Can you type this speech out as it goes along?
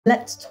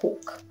Let's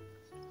talk.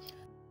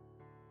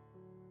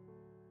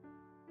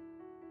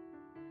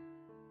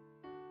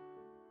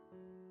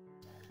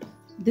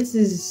 This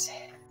is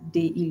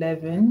day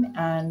 11,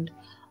 and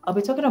I'll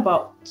be talking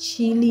about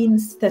chilling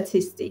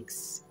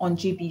statistics on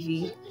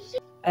GBV.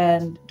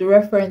 And the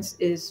reference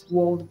is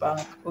World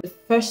Bank. The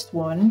first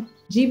one,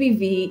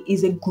 GBV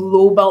is a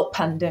global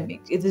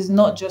pandemic. It is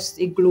not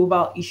just a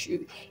global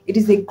issue. It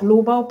is a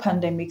global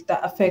pandemic that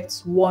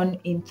affects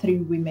 1 in 3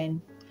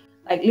 women.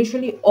 Like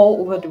literally all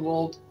over the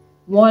world,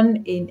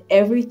 1 in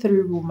every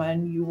 3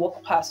 women you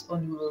walk past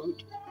on the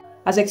road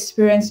has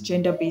experienced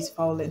gender-based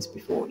violence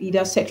before,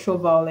 either sexual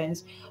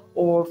violence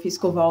or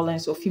physical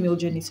violence or female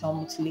genital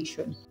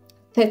mutilation.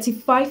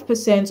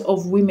 35%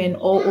 of women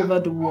all over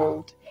the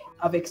world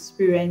have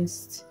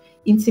experienced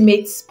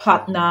intimate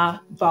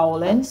partner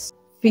violence,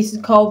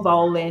 physical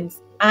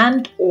violence,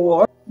 and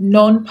or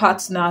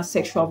non-partner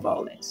sexual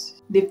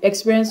violence. They've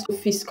experienced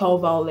physical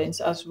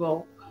violence as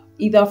well,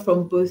 either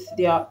from both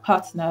their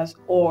partners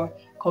or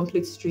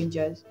complete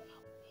strangers.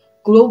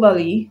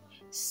 Globally,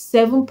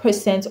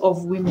 7%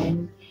 of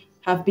women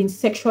have been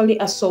sexually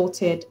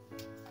assaulted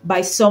by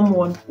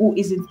someone who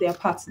isn't their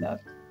partner.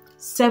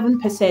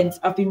 7%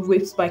 have been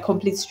raped by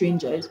complete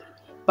strangers,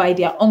 by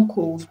their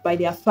uncles, by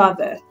their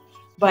father,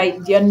 by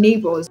their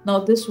neighbors. Now,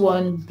 this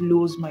one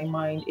blows my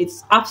mind. It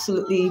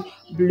absolutely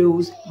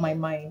blows my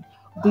mind.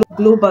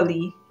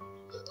 Globally,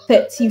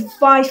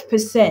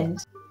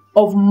 35%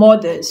 of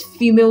mothers,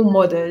 female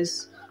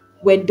mothers,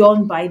 were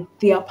done by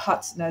their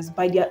partners,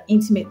 by their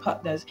intimate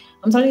partners.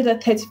 I'm telling you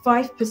that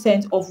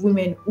 35% of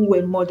women who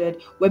were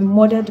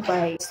murdered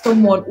by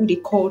someone who they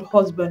called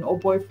husband or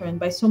boyfriend,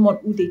 by someone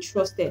who they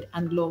trusted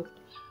and loved.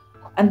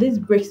 And this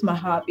breaks my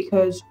heart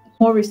because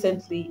more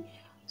recently,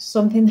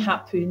 something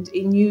happened,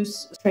 a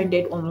news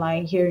trended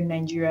online here in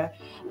Nigeria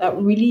that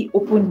really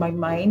opened my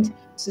mind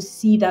to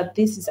see that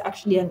this is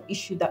actually an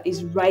issue that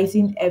is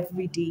rising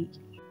every day.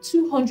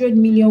 200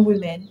 million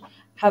women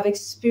have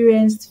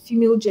experienced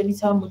female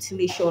genital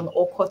mutilation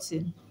or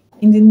cutting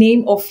in the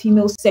name of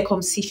female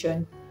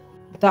circumcision.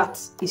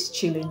 That is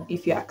chilling,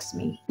 if you ask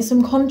me. In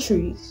some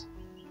countries,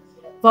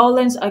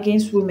 violence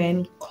against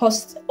women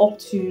costs up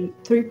to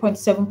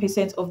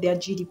 3.7% of their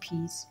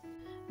GDPs.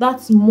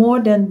 That's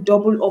more than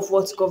double of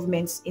what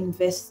governments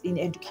invest in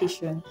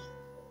education.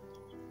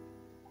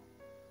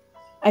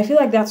 I feel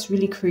like that's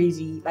really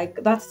crazy.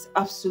 Like, that's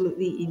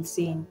absolutely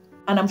insane.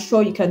 And I'm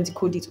sure you can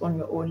decode it on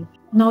your own.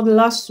 Now, the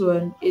last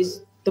one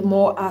is the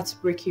more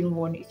heartbreaking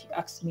one, if you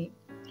ask me.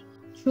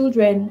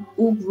 Children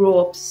who grow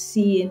up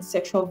seeing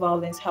sexual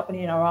violence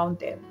happening around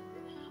them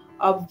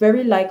are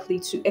very likely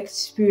to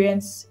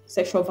experience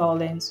sexual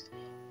violence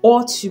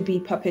or to be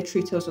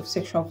perpetrators of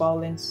sexual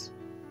violence.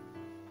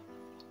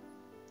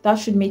 That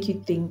should make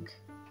you think.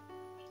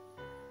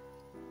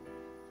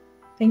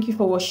 Thank you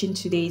for watching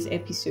today's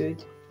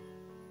episode.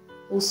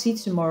 We'll see you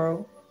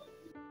tomorrow.